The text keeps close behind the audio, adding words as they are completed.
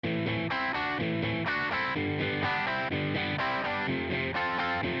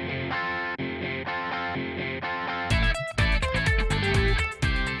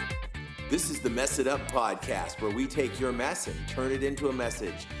the Mess It Up podcast, where we take your mess and turn it into a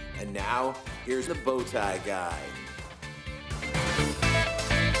message. And now, here's the Bowtie Guy.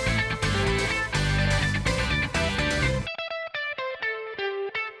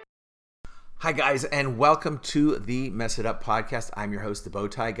 Hi guys, and welcome to the Mess It Up podcast. I'm your host, the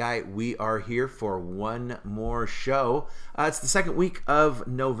Bowtie Guy. We are here for one more show. It's the second week of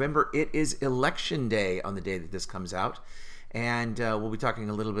November. It is Election Day on the day that this comes out. And we'll be talking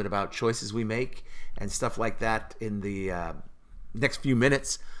a little bit about choices we make and stuff like that in the next few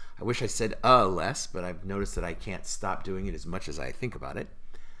minutes. I wish I said less, but I've noticed that I can't stop doing it as much as I think about it.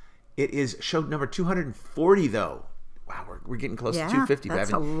 It is show number 240, though. Wow, we're getting close to 250, Bev.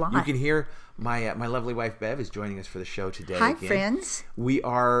 That's a lot. You can hear my lovely wife, Bev, is joining us for the show today. Hi, again. friends. We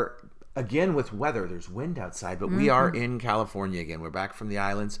are, again, with weather. There's wind outside, but we are in California again. We're back from the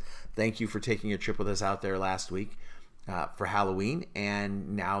islands. Thank you for taking a trip with us out there last week for Halloween.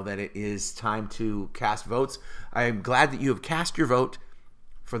 And now that it is time to cast votes, I'm glad that you have cast your vote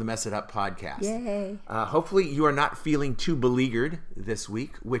for the Mess It Up podcast. Yay. Hopefully you are not feeling too beleaguered this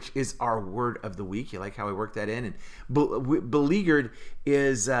week, which is our word of the week. You like how I worked that in? And beleaguered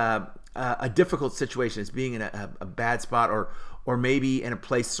is a difficult situation. It's being in a bad spot or maybe in a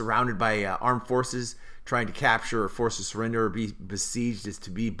place surrounded by armed forces trying to capture or force a surrender or be besieged is to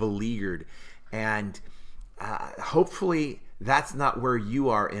be beleaguered. And hopefully that's not where you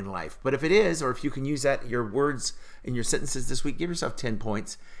are in life. But if it is, or if you can use that, your words in your sentences this week, give yourself 10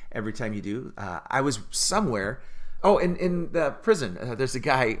 points every time you do. I was somewhere. Oh, in the prison, there's a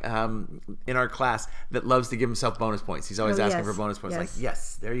guy in our class that loves to give himself bonus points. He's always asking for bonus points. Yes. Like,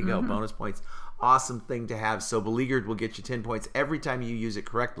 yes, there you go, bonus points. Awesome thing to have. So beleaguered will get you 10 points every time you use it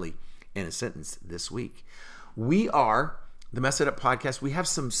correctly in a sentence this week. We are the Mess It Up podcast. We have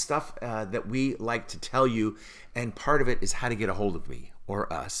some stuff that we like to tell you, and part of it is how to get a hold of me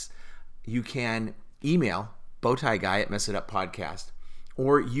or us. You can email bowtieguy at Mess It Up podcast,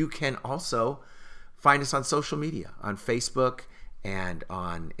 or you can also find us on social media, on Facebook and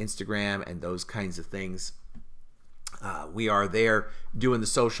on Instagram and those kinds of things. We are there doing the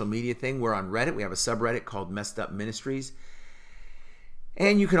social media thing. We're on Reddit. We have a subreddit called Messed Up Ministries.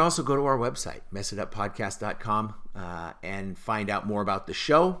 And you can also go to our website, messituppodcast.com, and find out more about the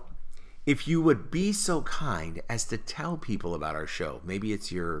show. If you would be so kind as to tell people about our show, maybe it's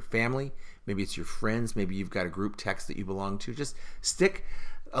your family, maybe it's your friends, maybe you've got a group text that you belong to, just stick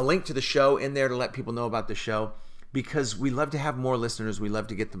a link to the show in there to let people know about the show, because we love to have more listeners. We love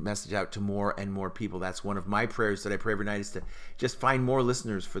to get the message out to more and more people. That's one of my prayers that I pray every night, is to just find more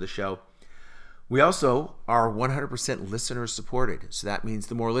listeners for the show. We also are 100% listener supported. So that means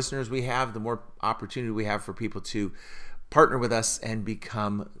the more listeners we have, the more opportunity we have for people to partner with us and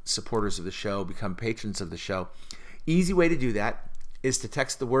become supporters of the show, become patrons of the show. Easy way to do that is to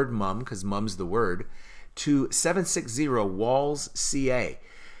text the word MUM, because MUM's the word, to 760-WALLS-CA.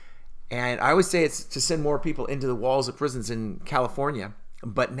 And I always say it's to send more people into the walls of prisons in California,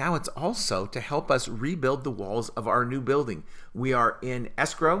 but now it's also to help us rebuild the walls of our new building. We are in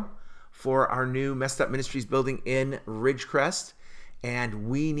escrow for our new Messed Up Ministries building in Ridgecrest, and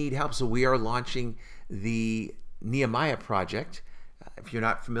we need help. So we are launching the Nehemiah project. If you're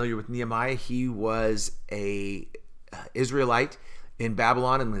not familiar with Nehemiah, he was a Israelite in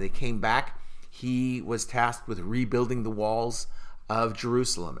Babylon, and when they came back, he was tasked with rebuilding the walls of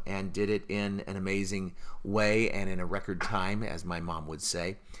Jerusalem and did it in an amazing way and in a record time, as my mom would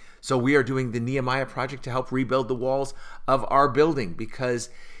say. So we are doing the Nehemiah project to help rebuild the walls of our building, because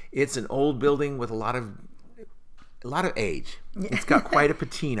it's an old building with a lot of age. It's got quite a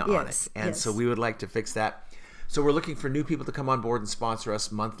patina on it. And so we would like to fix that. So we're looking for new people to come on board and sponsor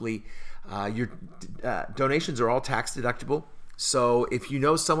us monthly. Your donations are all tax deductible. So if you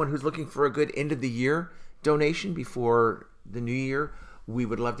know someone who's looking for a good end of the year donation before the new year, we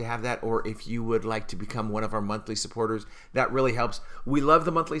would love to have that. Or if you would like to become one of our monthly supporters, that really helps. We love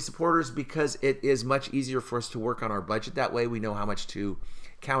the monthly supporters because it is much easier for us to work on our budget that way. We know how much to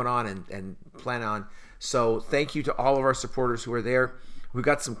count on and plan on. So thank you to all of our supporters who are there. We've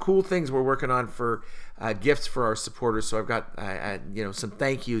got some cool things we're working on for gifts for our supporters. So I've got some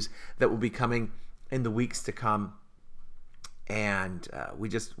thank yous that will be coming in the weeks to come. And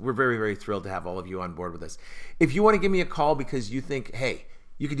we're very, very thrilled to have all of you on board with us. If you want to give me a call because you think, hey,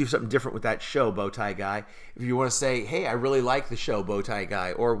 you could do something different with that show, Bowtie Guy. If you want to say, hey, I really like the show, Bowtie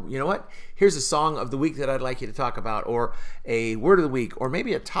Guy, or you know what, here's a song of the week that I'd like you to talk about, or a word of the week, or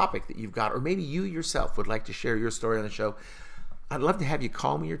maybe a topic that you've got, or maybe you yourself would like to share your story on the show, I'd love to have you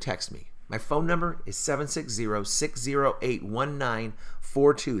call me or text me. My phone number is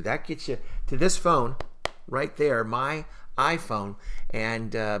 760-608-1942. That gets you to this phone right there, my iPhone,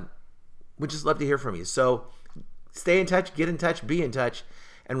 and we'd just love to hear from you. So stay in touch, get in touch, be in touch.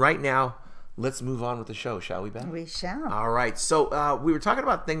 And right now, let's move on with the show, shall we, Beth? We shall. All right. So we were talking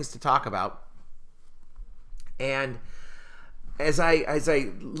about things to talk about. And as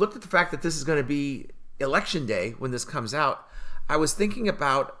I looked at the fact that this is going to be election day when this comes out, I was thinking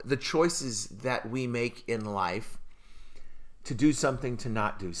about the choices that we make in life to do something, to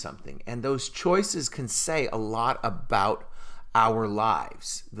not do something. And those choices can say a lot about our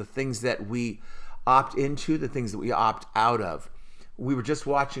lives, the things that we opt into, the things that we opt out of. We were just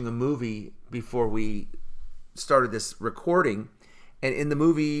watching a movie before we started this recording, and in the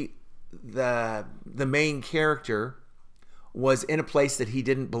movie, the main character was in a place that he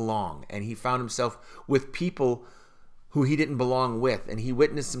didn't belong, and he found himself with people who he didn't belong with, and he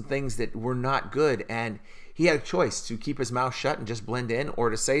witnessed some things that were not good, and he had a choice to keep his mouth shut and just blend in, or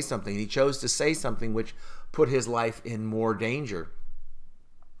to say something. He chose to say something which put his life in more danger.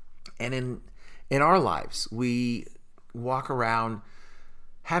 And in our lives, we walk around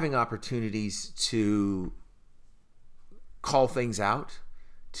having opportunities to call things out,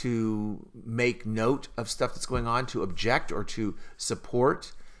 to make note of stuff that's going on, to object or to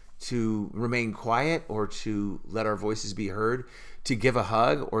support, to remain quiet or to let our voices be heard, to give a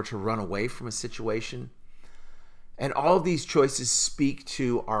hug or to run away from a situation. And all of these choices speak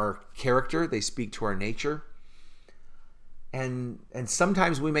to our character. They speak to our nature. And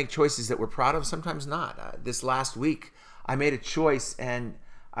sometimes we make choices that we're proud of, sometimes not. This last week, I made a choice, and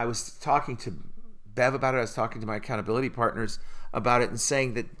I was talking to Bev about it. I was talking to my accountability partners about it and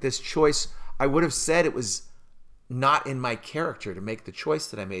saying that this choice, I would have said it was not in my character to make the choice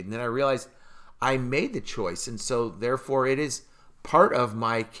that I made. And then I realized I made the choice, and so therefore it is part of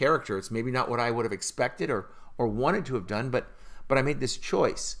my character. It's maybe not what I would have expected or wanted to have done, but I made this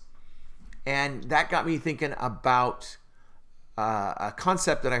choice. And that got me thinking about a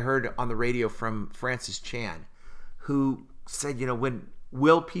concept that I heard on the radio from Francis Chan, who said, when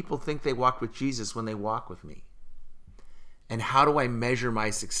will people think they walk with Jesus when they walk with me? And how do I measure my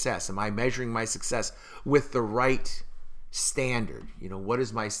success? Am I measuring my success with the right standard? What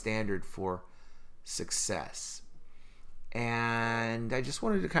is my standard for success? And I just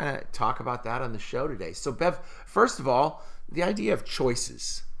wanted to kind of talk about that on the show today. So, Bev, first of all, the idea of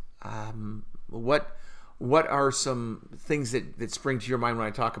choices. What are some things that spring to your mind when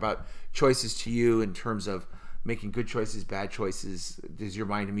I talk about choices to you in terms of making good choices, bad choices? Does your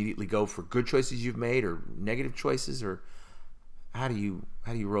mind immediately go for good choices you've made or negative choices, or how do you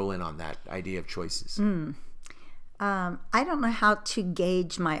roll in on that idea of choices? I don't know how to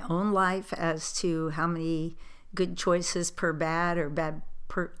gauge my own life as to how many good choices per bad or bad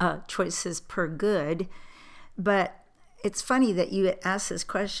choices per good, but it's funny that you asked this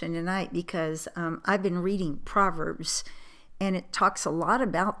question tonight because I've been reading Proverbs, and it talks a lot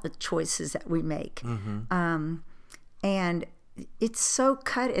about the choices that we make. Mm-hmm. And it's so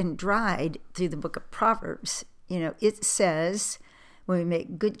cut and dried through the book of Proverbs. It says when we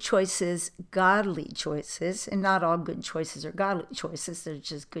make good choices, godly choices, and not all good choices are godly choices. They're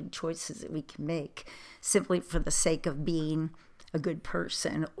just good choices that we can make simply for the sake of being a good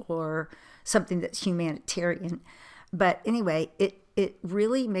person or something that's humanitarian. But anyway, it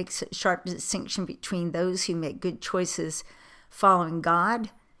really makes a sharp distinction between those who make good choices following God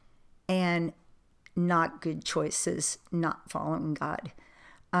and not good choices not following God.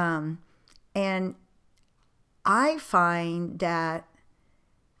 And I find that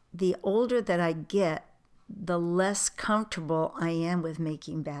the older that I get, the less comfortable I am with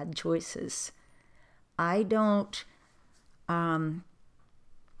making bad choices. I don't want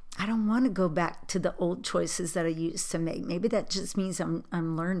to go back to the old choices that I used to make. Maybe that just means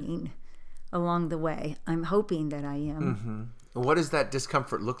I'm learning along the way. I'm hoping that I am. Mm-hmm. What does that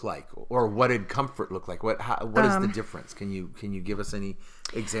discomfort look like, or what did comfort look like? What is the difference? Can you give us any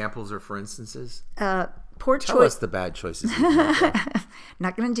examples or for instances? Tell us the bad choices.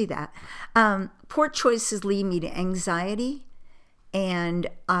 Not going to do that. Poor choices lead me to anxiety and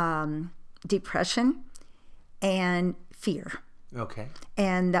depression and fear. Okay.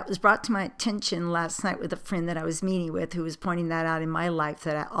 And that was brought to my attention last night with a friend that I was meeting with, who was pointing that out in my life,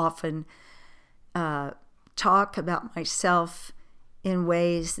 that I often talk about myself in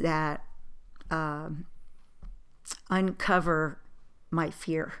ways that uncover my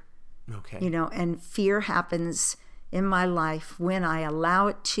fear. Okay. And fear happens in my life when I allow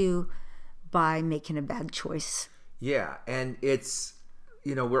it to, by making a bad choice. Yeah, and it's,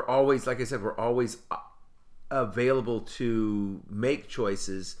 we're always, like I said, we're always available to make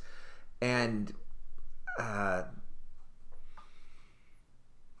choices, and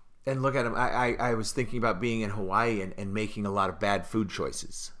look at them. I was thinking about being in Hawaii and making a lot of bad food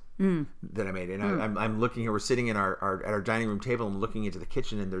choices. that I made. And I'm looking here. We're sitting in our at our dining room table. I'm looking into the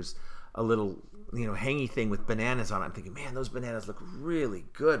kitchen, and there's a little hangy thing with bananas on it. I'm thinking, man, those bananas look really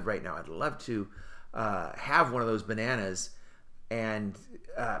good right now. I'd love to have one of those bananas and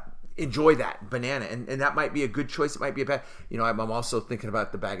enjoy that banana. And that might be a good choice. It might be a bad. I'm also thinking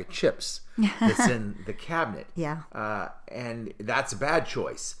about the bag of chips that's in the cabinet. Yeah. And that's a bad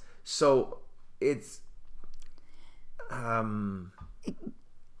choice. So it's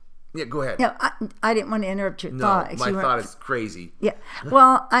yeah, go ahead. No, I didn't want to interrupt your thought. My thought is crazy. Yeah.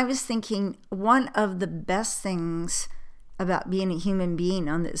 Well, I was thinking one of the best things about being a human being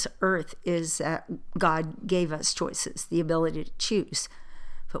on this earth is that God gave us choices, the ability to choose.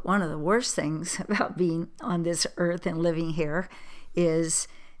 But one of the worst things about being on this earth and living here is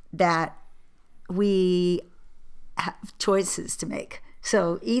that we have choices to make.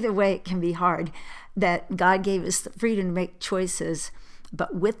 So either way, it can be hard. That God gave us the freedom to make choices,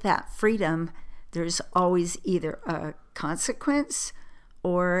 but with that freedom, there's always either a consequence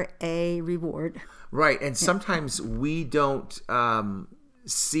or a reward. Right, and sometimes we don't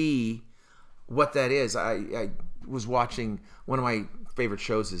see what that is. I was watching, one of my favorite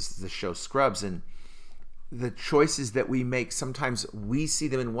shows is the show Scrubs, and the choices that we make, sometimes we see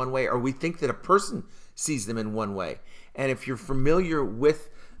them in one way, or we think that a person sees them in one way. And if you're familiar with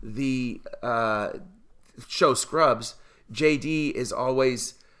the show Scrubs, JD is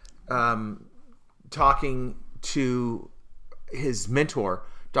always talking to his mentor,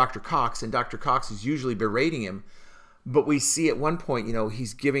 Dr. Cox, and Dr. Cox is usually berating him. But we see at one point,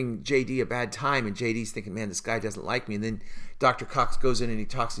 he's giving JD a bad time, and JD's thinking, man, this guy doesn't like me. And then Dr. Cox goes in and he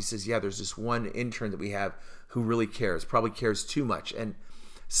talks. He says, yeah, there's this one intern that we have who really cares, probably cares too much. And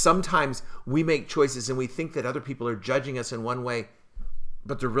sometimes we make choices and we think that other people are judging us in one way,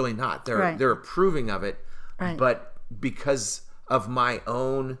 but they're really not. They're approving of it. Right. But because of my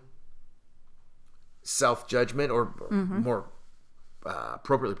own self-judgment, or more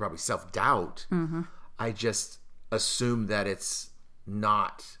appropriately probably self-doubt, I just assume that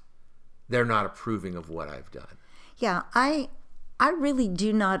they're not approving of what I've done. Yeah, I really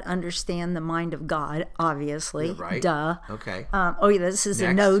do not understand the mind of God, obviously. Yeah, right. Duh. Okay. This is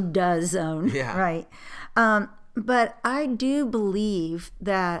Next. a no-duh zone. Yeah. Right. But I do believe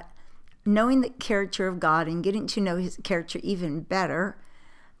that knowing the character of God and getting to know his character even better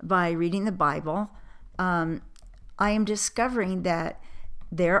by reading the Bible, I am discovering that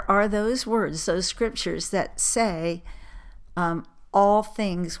there are those words, those scriptures that say all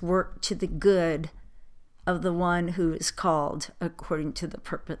things work to the good of the one who is called according to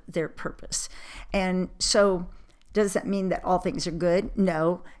their purpose. And so does that mean that all things are good?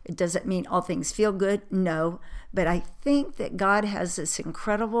 No. It doesn't mean all things feel good? No. But I think that God has this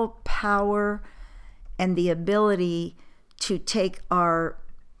incredible power and the ability to take our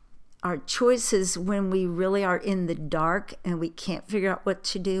choices when we really are in the dark and we can't figure out what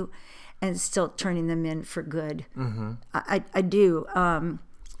to do, and still turning them in for good. Mm-hmm. I do.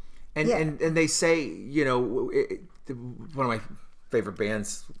 And they say, one of my favorite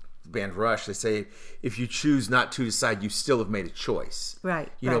bands, band Rush, they say, if you choose not to decide, you still have made a choice. Right.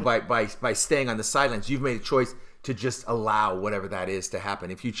 By staying on the sidelines, you've made a choice to just allow whatever that is to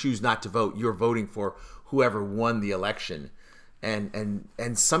happen. If you choose not to vote, you're voting for whoever won the election. And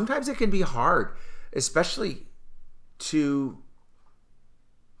sometimes it can be hard, especially to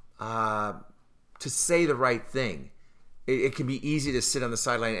say the right thing. It can be easy to sit on the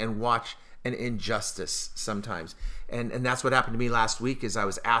sideline and watch an injustice sometimes. And that's what happened to me last week. Is I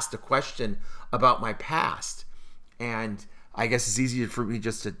was asked a question about my past. And I guess it's easier for me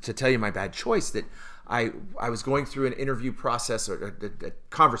just to tell you my bad choice, that I was going through an interview process, or a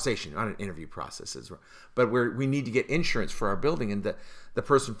conversation, not an interview process, but where we need to get insurance for our building. And the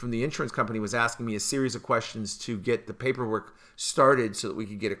person from the insurance company was asking me a series of questions to get the paperwork started so that we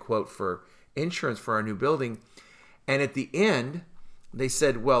could get a quote for insurance for our new building. And at the end, they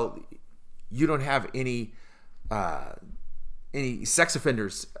said, well, you don't have any sex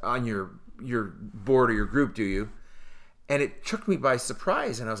offenders on your board or your group, do you? And it took me by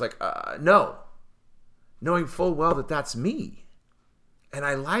surprise. And I was like, no. Knowing full well that that's me. And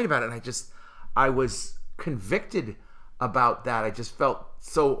I lied about it. And I was convicted about that. I just felt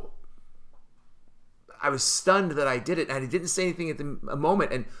I was stunned that I did it. And I didn't say anything at the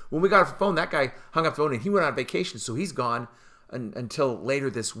moment. And when we got off the phone, that guy hung up the phone and he went on vacation. So he's gone until later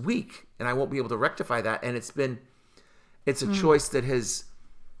this week. And I won't be able to rectify that. And it's a choice that has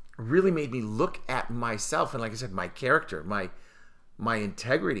really made me look at myself. And like I said, my character, my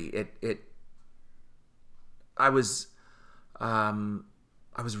integrity, I was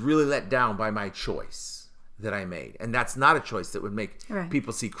really let down by my choice that I made. And that's not a choice that would make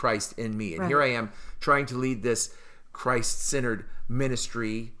people see Christ in me. And here I am trying to lead this Christ-centered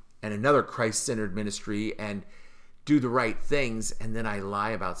ministry and another Christ-centered ministry and do the right things, and then I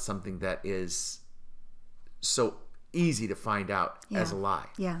lie about something that is so easy to find out as a lie.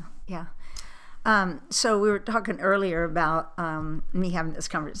 Yeah. So we were talking earlier about me having this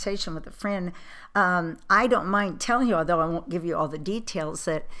conversation with a friend. I don't mind telling you, although I won't give you all the details,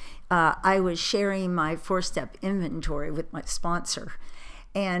 that I was sharing my 4-step inventory with my sponsor.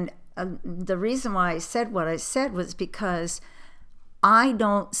 And the reason why I said what I said was because I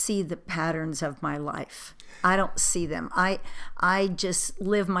don't see the patterns of my life. I don't see them. I just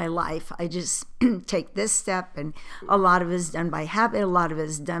live my life. I just take this step, and a lot of it is done by habit. A lot of it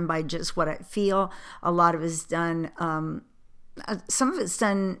is done by just what I feel. A lot of it is done, some of it's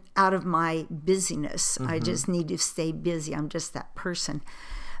done out of my busyness. I just need to stay busy. I'm just that person.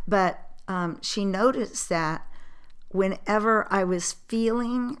 But she noticed that whenever I was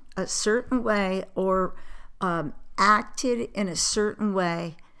feeling a certain way or acted in a certain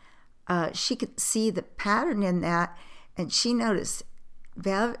way, she could see the pattern in that, and she noticed,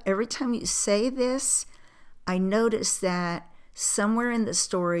 Bev, every time you say this, I notice that somewhere in the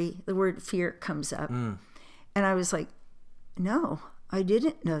story, the word fear comes up. And I was like, no, I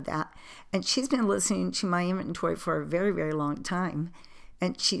didn't know that. And she's been listening to my inventory for a very, very long time.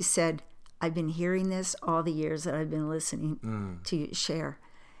 And she said, I've been hearing this all the years that I've been listening to you share.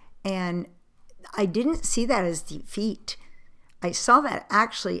 And I didn't see that as defeat. I saw that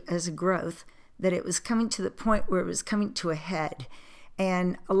actually as a growth, that it was coming to the point where it was coming to a head.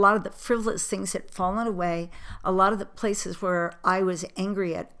 And a lot of the frivolous things had fallen away. A lot of the places where I was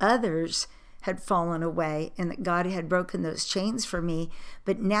angry at others had fallen away, and that God had broken those chains for me.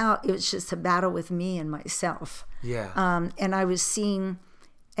 But now it was just a battle with me and myself. Yeah. And I was seeing,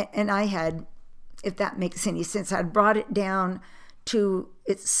 and I had, if that makes any sense, I'd brought it down to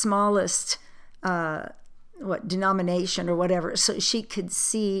its smallest denomination or whatever, so she could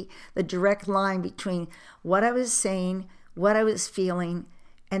see the direct line between what I was saying, what I was feeling,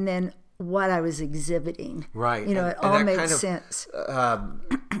 and then what I was exhibiting. Right. It all made sense.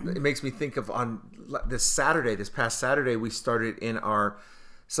 It makes me think of on this past Saturday, we started in our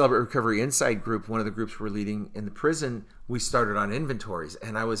Celebrate Recovery Inside group, one of the groups we're leading in the prison, we started on inventories.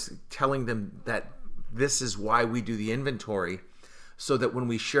 And I was telling them that this is why we do the inventory, so that when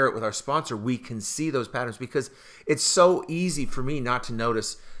we share it with our sponsor, we can see those patterns, because it's so easy for me not to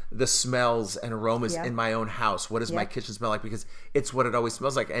notice the smells and aromas in my own house. What does my kitchen smell like? Because it's what it always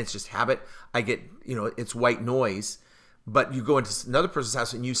smells like, and it's just habit. I get, it's white noise, but you go into another person's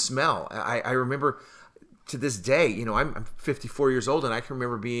house and you smell. I remember to this day, I'm 54 years old, and I can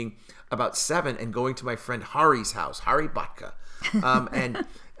remember being about 7 and going to my friend Hari's house, Hari Batka, and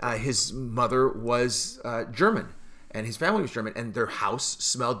his mother was German. And his family was German, and their house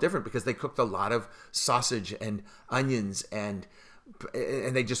smelled different because they cooked a lot of sausage and onions, and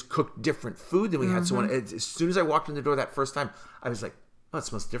they just cooked different food than we had. So as soon as I walked in the door that first time, I was like, "Oh, it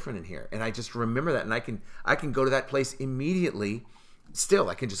smells different in here," and I just remember that, and I can go to that place immediately. Still,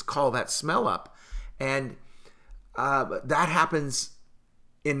 I can just call that smell up, and that happens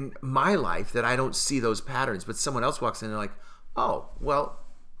in my life, that I don't see those patterns, but someone else walks in and they're like, "Oh, well,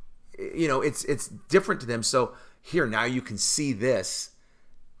 it's different to them." So here, now you can see this,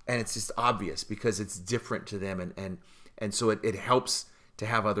 and it's just obvious because it's different to them, and so it helps to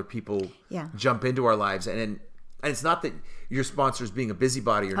have other people jump into our lives, and it's not that your sponsor's being a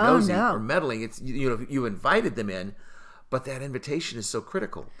busybody or nosy or meddling. It's you invited them in, but that invitation is so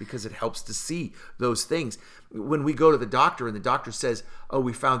critical because it helps to see those things. When we go to the doctor and the doctor says, "Oh,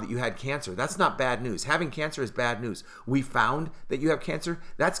 we found that you had cancer," that's not bad news. Having cancer is bad news. We found that you have cancer,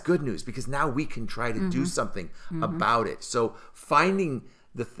 that's good news, because now we can try to do something about it. So finding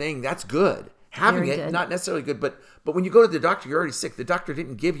the thing, that's good. Having it, not necessarily good, but when you go to the doctor, you're already sick. The doctor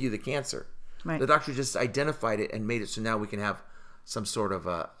didn't give you the cancer. Right. The doctor just identified it and made it so now we can have some sort of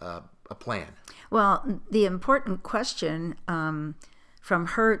a plan. Well, the important question from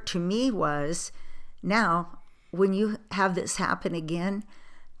her to me was, now, when you have this happen again,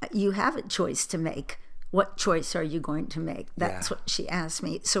 you have a choice to make. What choice are you going to make? That's what she asked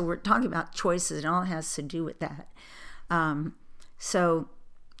me. So we're talking about choices, and all has to do with that. So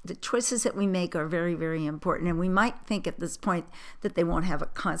the choices that we make are very, very important. And we might think at this point that they won't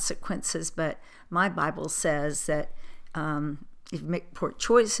have consequences, but my Bible says that if we make poor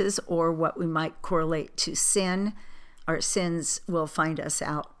choices, or what we might correlate to sin, our sins will find us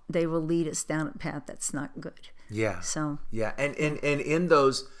out. They will lead us down a path that's not good. Yeah. So. Yeah, and in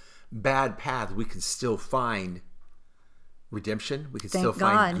those bad paths, we can still find redemption. We can still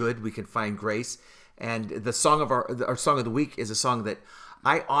find good. We can find grace. And the song of our song of the week is a song that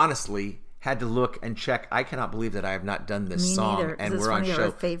I honestly had to look and check. I cannot believe that I have not done this song, neither, and it's we're on one of show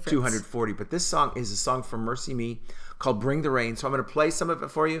our favorites. 240. But this song is a song from Mercy Me called "Bring the Rain." So I'm going to play some of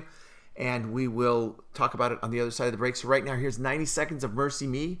it for you, and we will talk about it on the other side of the break. So right now, here's 90 seconds of Mercy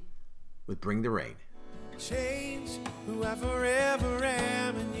Me with "Bring the Rain." Change who I forever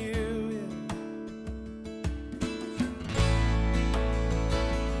am in you.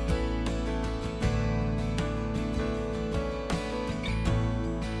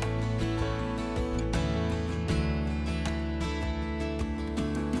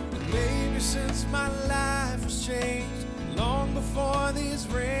 Maybe since my life was changed, long before these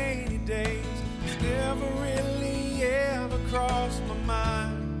rainy days, it's never really ever crossed my mind.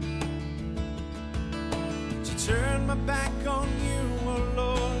 Turn my back on you, oh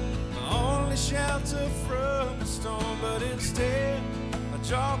Lord, my only shelter from the storm. But instead, I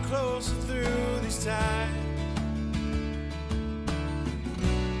draw closer through these times.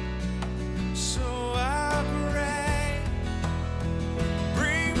 So I pray,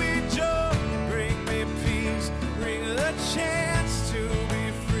 bring me joy, bring me peace, bring the chance to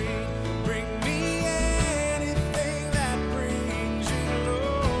be free. Bring me anything that brings you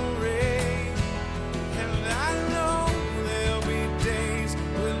glory. And I know there'll be days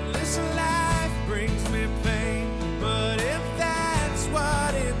when this life brings me pain. But if that's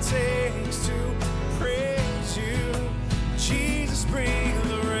what it takes to praise you, Jesus, bring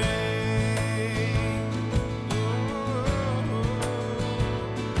the rain.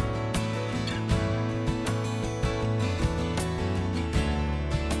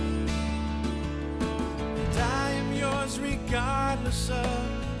 And I am yours regardless of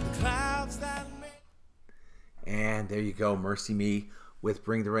the clouds that may. And there you go, Mercy Me with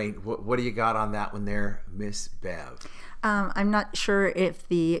 "Bring the Rain." What do you got on that one there, Miss Bev? I'm not sure if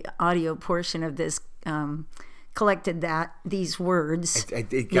the audio portion of this collected these words.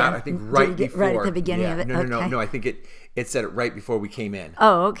 It got, I think, right Did it get before. right at the beginning of it? No. I think it said it right before we came in.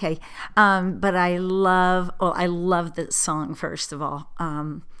 Oh, okay. But I love this song, first of all.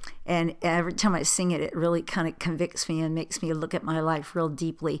 And every time I sing it, it really kind of convicts me and makes me look at my life real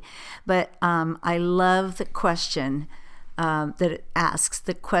deeply. But I love the question that it asks.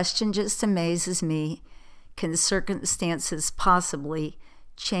 The question just amazes me. Can circumstances possibly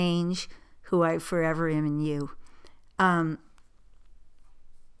change who I forever am in you? The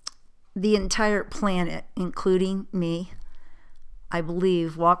entire planet, including me, I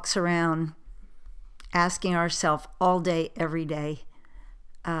believe, walks around asking ourselves all day, every day,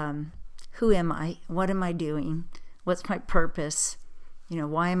 who am I? What am I doing? What's my purpose?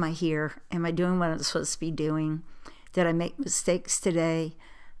 Why am I here? Am I doing what I'm supposed to be doing? Did I make mistakes today?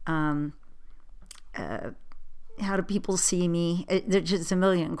 How do people see me? There's just a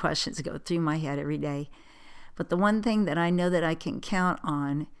million questions that go through my head every day. But the one thing that I know that I can count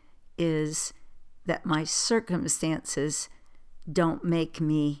on is that my circumstances don't make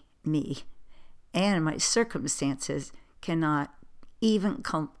me me. And my circumstances cannot even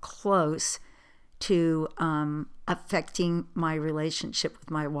come close to affecting my relationship with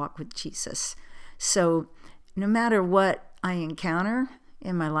my walk with Jesus. So no matter what I encounter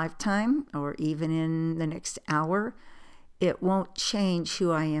in my lifetime or even in the next hour, it won't change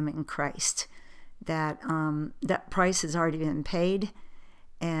who I am in Christ. That price has already been paid,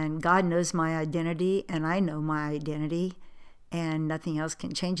 and God knows my identity, and I know my identity, and nothing else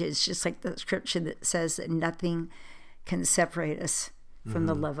can change it. It's just like the scripture that says that nothing can separate us from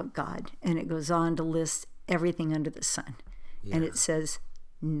the love of God. And it goes on to list everything under the sun. Yeah. And it says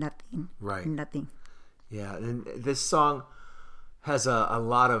nothing. Right. Nothing. Yeah, and this song has a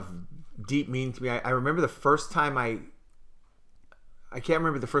lot of deep meaning to me. I remember the first time I can't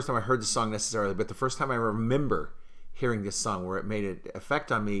remember the first time I heard the song necessarily, but the first time I remember hearing this song where it made an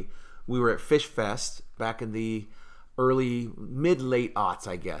effect on me, we were at Fish Fest back in the mid-late aughts,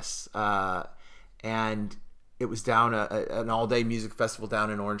 I guess. And it was down an all-day music festival down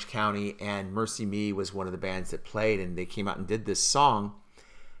in Orange County, and Mercy Me was one of the bands that played, and they came out and did this song.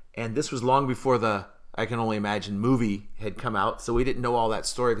 And this was long before the I Can Only Imagine movie had come out, so we didn't know all that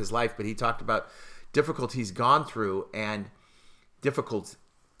story of his life, but he talked about difficulties gone through and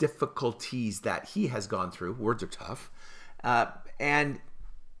difficulties that he has gone through. Words are tough. And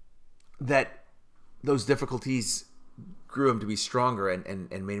that those difficulties grew him to be stronger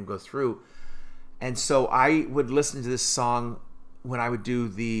and made him go through. And so I would listen to this song when I would do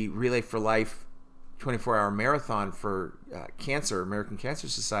the Relay for Life 24-hour marathon for American Cancer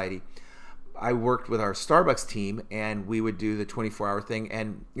Society. I worked with our Starbucks team, and we would do the 24-hour thing.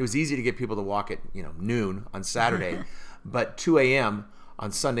 And it was easy to get people to walk at noon on Saturday. But 2 a.m.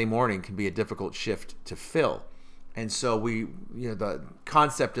 on Sunday morning can be a difficult shift to fill. And so the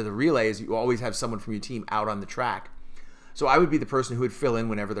concept of the relay is you always have someone from your team out on the track. So I would be the person who would fill in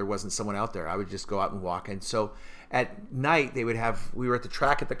whenever there wasn't someone out there. I would just go out and walk. And so at night we were at the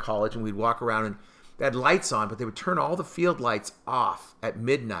track at the college, and we'd walk around, and they had lights on, but they would turn all the field lights off at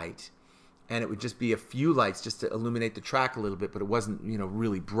midnight. And it would just be a few lights just to illuminate the track a little bit, but it wasn't,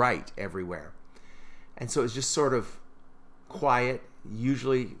 really bright everywhere. And so it was just sort of quiet,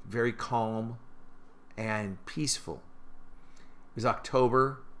 usually very calm and peaceful. It was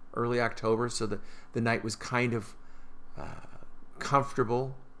October, early October, so the night was kind of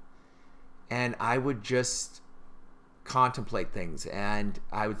comfortable, and I would just contemplate things, and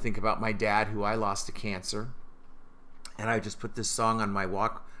I would think about my dad, who I lost to cancer, and I would just put this song on my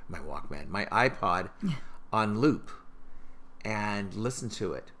Walkman, my iPod, on loop, and listen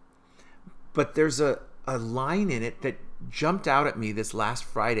to it. But there's a line in it that jumped out at me this last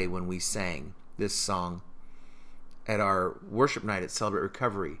Friday when we sang this song at our worship night at Celebrate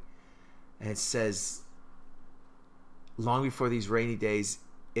Recovery, and it says, long before these rainy days,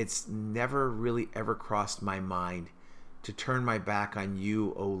 it's never really ever crossed my mind to turn my back on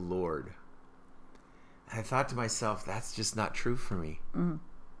you, O Lord. And I thought to myself, that's just not true for me.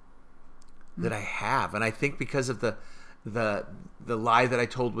 That I have. And I think because of the lie that I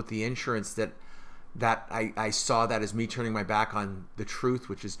told with the insurance, that I saw that as me turning my back on the truth,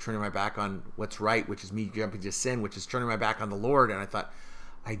 which is turning my back on what's right, which is me jumping to sin, which is turning my back on the Lord. And I thought,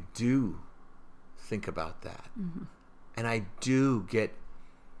 I do think about that. Mm-hmm. And I do get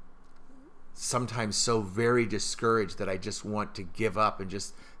sometimes so very discouraged that I just want to give up and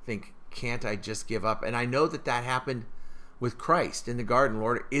just think, can't I just give up? And I know that happened with Christ in the garden.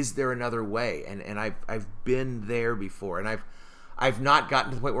 Lord, is there another way? And I've been there before, and I've not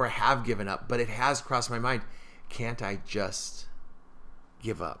gotten to the point where I have given up, but it has crossed my mind. Can't I just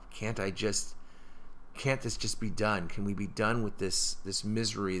give up? Can't this just be done? Can we be done with this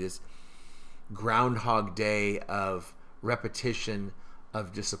misery, this Groundhog Day of repetition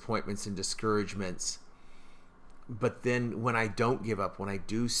of disappointments and discouragements? But then when I don't give up, when I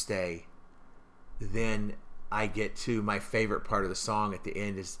do stay, then I get to my favorite part of the song at the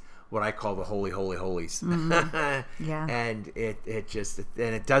end, is what I call the Holy, Holy, Holies. Mm-hmm. Yeah. And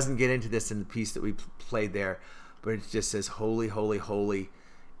it doesn't get into this in the piece that we played there, but it just says, Holy, Holy, Holy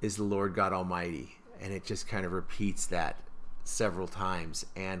is the Lord God Almighty. And it just kind of repeats that several times.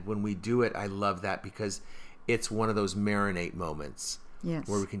 And when we do it, I love that, because it's one of those marinate moments. Yes.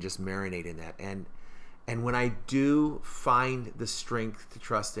 Where we can just marinate in that. And when I do find the strength to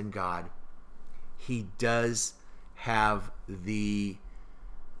trust in God, He does have the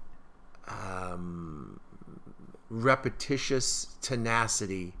repetitious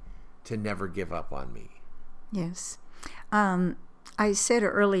tenacity to never give up on me. Yes. I said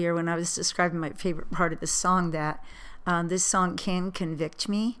earlier when I was describing my favorite part of the song that this song can convict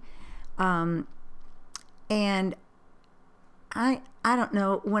me. And I don't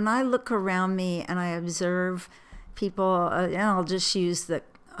know, when I look around me and I observe people, and I'll just use the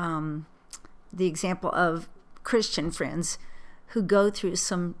example of Christian friends who go through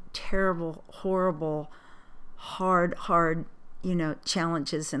some terrible, horrible, hard,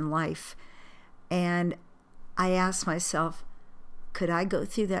 challenges in life. And I ask myself, could I go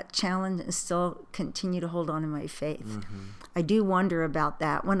through that challenge and still continue to hold on to my faith? Mm-hmm. I do wonder about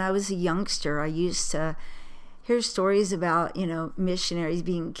that. When I was a youngster, I used to hear stories about, missionaries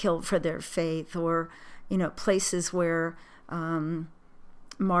being killed for their faith, or, places where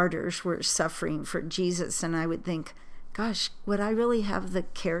martyrs were suffering for Jesus. And I would think, gosh, would I really have the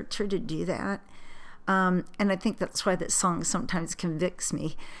character to do that? And I think that's why that song sometimes convicts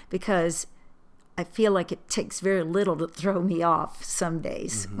me, because I feel like it takes very little to throw me off some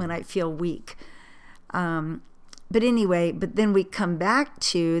days when I feel weak. But anyway, but then we come back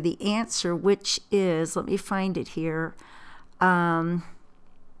to the answer, which is, let me find it here.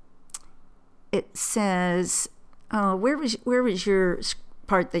 It says, where was your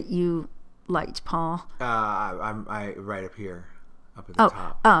part that you liked, Paul? I right up here, up at the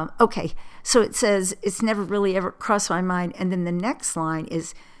top. Okay. So it says, it's never really ever crossed my mind. And then the next line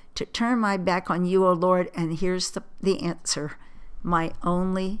is, to turn my back on you, O Lord. And here's the answer, my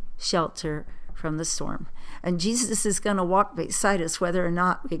only shelter from the storm. And Jesus is going to walk beside us whether or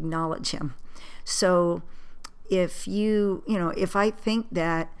not we acknowledge him. So if if I think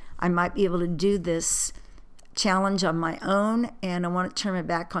that I might be able to do this challenge on my own and I want to turn my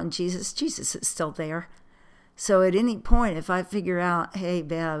back on Jesus, Jesus is still there. So at any point, if I figure out, hey,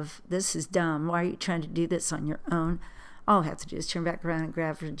 Bev, this is dumb, why are you trying to do this on your own? All I have to do is turn back around and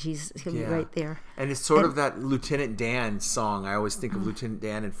grab for Jesus. He'll be right there. And it's sort of that Lieutenant Dan song. I always think of Lieutenant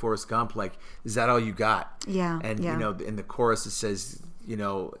Dan and Forrest Gump. Like, is that all you got? Yeah. And yeah. you know, in the chorus it says, you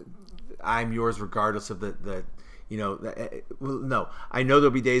know, I'm yours regardless of the you know, well, no. I know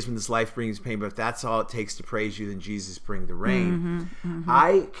there'll be days when this life brings pain, but if that's all it takes to praise you, then Jesus bring the rain.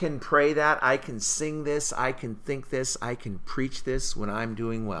 I can pray that. I can sing this. I can think this. I can preach this when I'm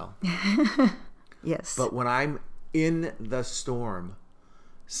doing well. Yes. But when I'm in the storm,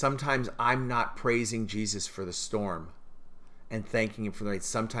 sometimes I'm not praising Jesus for the storm and thanking him for the rain.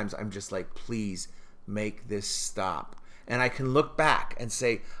 Sometimes I'm just like, please make this stop. And I can look back and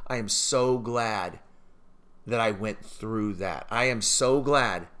say, I am so glad that I went through that. I am so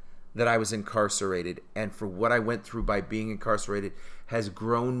glad that I was incarcerated, and for what I went through by being incarcerated has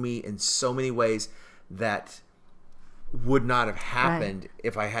grown me in so many ways that would not have happened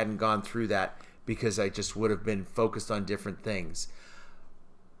if I hadn't gone through that, because I just would have been focused on different things.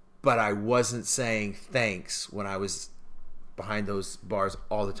 But I wasn't saying thanks when I was behind those bars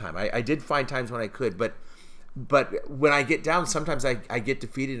all the time. I did find times when I could, but when I get down, sometimes I get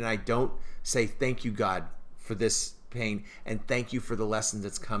defeated and I don't say thank you, God, for this pain, and thank you for the lesson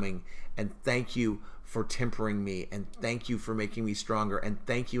that's coming, and thank you for tempering me, and thank you for making me stronger, and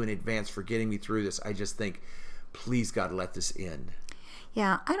thank you in advance for getting me through this. I just think, please, God, let this end.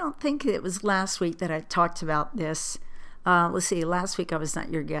 Yeah, I don't think it was last week that I talked about this. Let's see, last week I was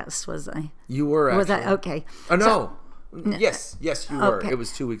not your guest, was I? You were, actually. Was I? Okay. Oh, no. So, yes, you were. Okay. It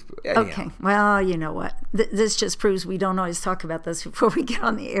was 2 weeks. Anyhow. Okay. Well, you know what? This just proves we don't always talk about this before we get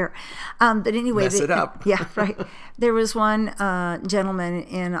on the air. But anyway. Mess it up. Yeah, right. There was one gentleman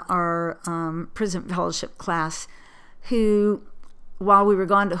in our prison fellowship class who, while we were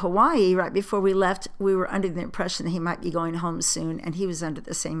gone to Hawaii, right before we left, we were under the impression that he might be going home soon, and he was under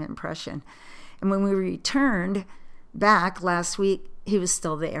the same impression. And when we returned back last week, he was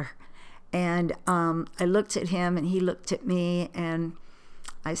still there. And I looked at him, and he looked at me, and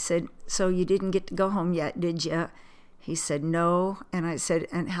I said, so you didn't get to go home yet, did you? He said, no. And I said,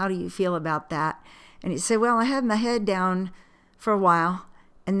 and how do you feel about that? And he said, well, I had my head down for a while,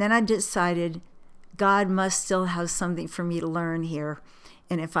 and then I decided God must still have something for me to learn here.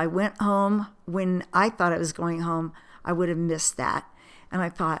 And if I went home when I thought I was going home, I would have missed that. And I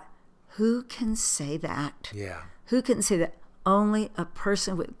thought, who can say that? Yeah. Who can say that? Only a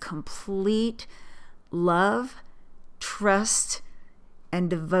person with complete love, trust, and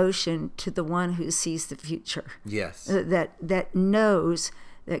devotion to the one who sees the future. Yes. That knows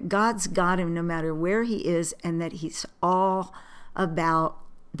that God's got him no matter where he is, and that he's all about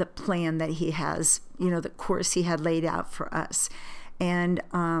the plan that he has, the course he had laid out for us. And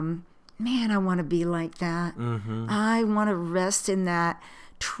man, I want to be like that. Mm-hmm. I want to rest in that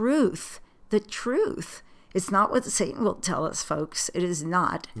truth, the truth. It's not what Satan will tell us, folks. It is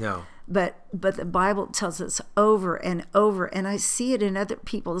not. No. But the Bible tells us over and over, and I see it in other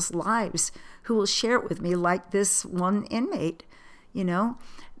people's lives who will share it with me, like this one inmate,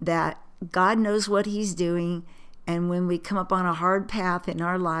 that God knows what he's doing. And when we come up on a hard path in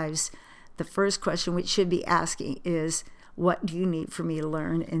our lives, the first question we should be asking is, what do you need for me to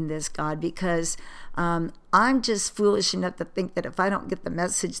learn in this, God? Because I'm just foolish enough to think that if I don't get the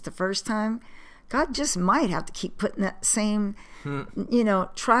message the first time, God just might have to keep putting that same,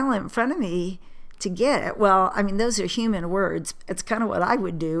 trial in front of me to get it. Well, I mean, those are human words. It's kind of what I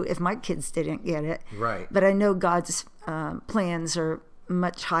would do if my kids didn't get it. Right. But I know God's plans are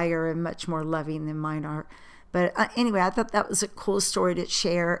much higher and much more loving than mine are. But anyway, I thought that was a cool story to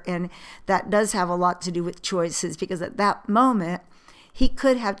share. And that does have a lot to do with choices, because at that moment, he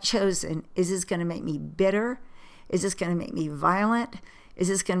could have chosen, is this going to make me bitter? Is this going to make me violent? Is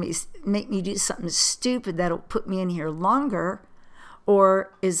this going to make me do something stupid that'll put me in here longer?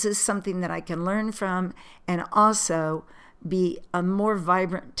 Or is this something that I can learn from and also be a more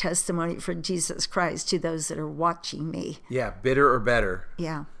vibrant testimony for Jesus Christ to those that are watching me? Yeah, bitter or better.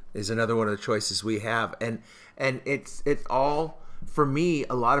 Yeah. Is another one of the choices we have. And it's all, for me,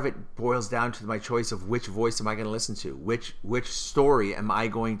 a lot of it boils down to my choice of which voice am I going to listen to? Which story am I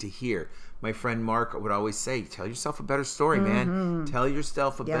going to hear? My friend Mark would always say, tell yourself a better story, man. Tell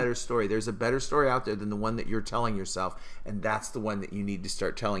yourself a better story. There's a better story out there than the one that you're telling yourself, and that's the one that you need to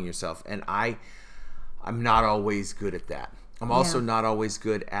start telling yourself. And I'm not always good at that. I'm also not always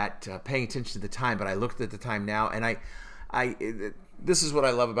good at paying attention to the time, but I looked at the time now, and I this is what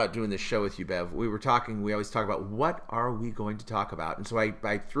I love about doing this show with you, Bev. We always talk about what are we going to talk about, and so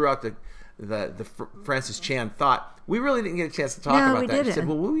I threw out the Francis Chan thought. We really didn't get a chance to talk about that. She said,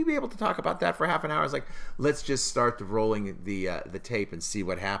 well, will we be able to talk about that for half an hour? I was like, let's just start rolling the tape and see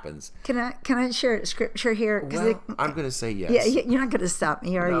what happens. Can I share a scripture here? Well, I'm going to say yes. Yeah, you're not going to stop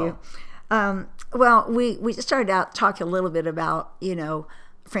me, are No. you? Well, we started out talking a little bit about,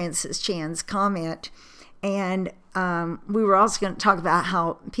 Francis Chan's comment, and we were also going to talk about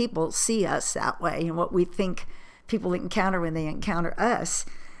how people see us that way and what we think people encounter when they encounter us.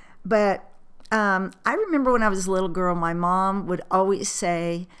 But I remember when I was a little girl, my mom would always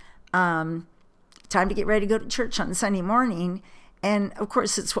say, time to get ready to go to church on Sunday morning. And of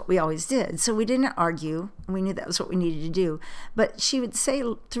course, it's what we always did. So we didn't argue. We knew that was what we needed to do. But she would say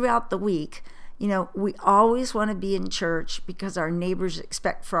throughout the week, we always want to be in church because our neighbors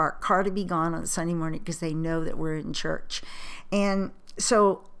expect for our car to be gone on Sunday morning because they know that we're in church. And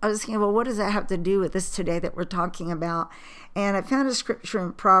so I was thinking, well, what does that have to do with this today that we're talking about? And I found a scripture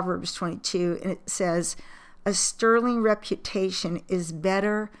in Proverbs 22, and it says, a sterling reputation is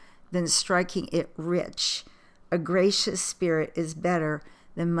better than striking it rich. A gracious spirit is better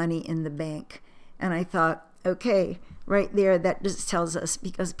than money in the bank. And I thought, okay, right there, that just tells us,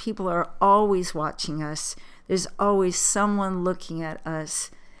 because people are always watching us. There's always someone looking at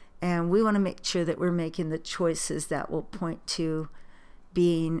us. And we want to make sure that we're making the choices that will point to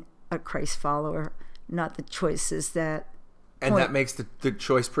being a Christ follower, not the choices that And that makes the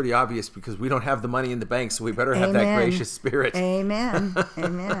choice pretty obvious because we don't have the money in the bank, so we better have that gracious spirit. Amen.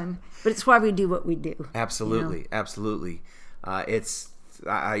 Amen. But it's why we do what we do. Absolutely. Absolutely. I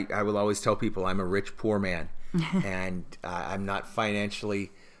will always tell people I'm a rich, poor man. And I'm not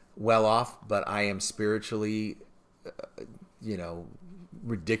financially well off, but I am spiritually,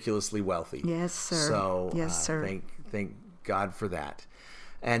 ridiculously wealthy. Yes, sir. So yes, sir. Thank God for that.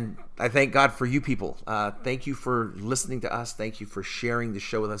 And I thank God for you people. Thank you for listening to us. Thank you for sharing the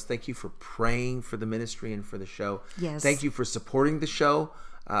show with us. Thank you for praying for the ministry and for the show. Yes. Thank you for supporting the show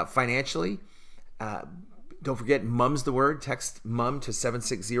financially. Don't forget, Mum's the word. Text MUM to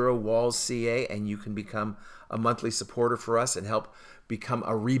 760-WALLS-CA, and you can become a monthly supporter for us and help become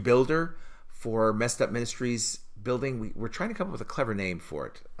a rebuilder for Messed Up Ministries building. We're trying to come up with a clever name for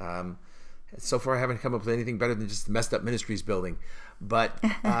it. So far, I haven't come up with anything better than just the Messed Up Ministries building. But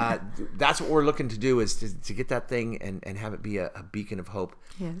that's what we're looking to do, is to get that thing and have it be a beacon of hope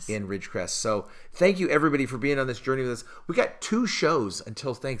in Ridgecrest. So thank you, everybody, for being on this journey with us. We got 2 shows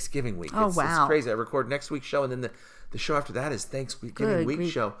until Thanksgiving week. Oh, It's crazy. I record next week's show, and then the show after that is Thanksgiving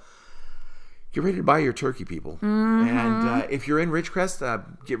week show. Get ready to buy your turkey, people. Mm-hmm. And if you're in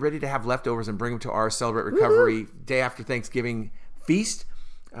Ridgecrest, get ready to have leftovers and bring them to our Celebrate Recovery day after Thanksgiving feast.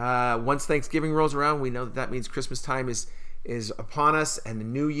 Once Thanksgiving rolls around, we know that means Christmas time is upon us, and the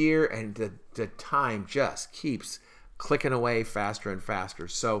new year, and the time just keeps clicking away faster and faster.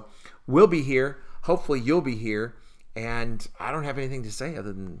 So we'll be here. Hopefully you'll be here. And I don't have anything to say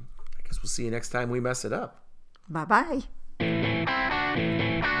other than I guess we'll see you next time we mess it up. Bye-bye.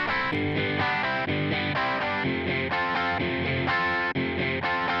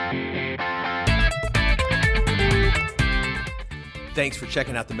 Thanks for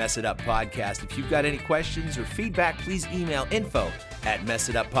checking out the Mess It Up podcast. If you've got any questions or feedback, please email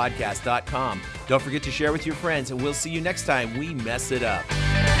info@messituppodcast.com. Don't forget to share with your friends, and we'll see you next time we mess it up.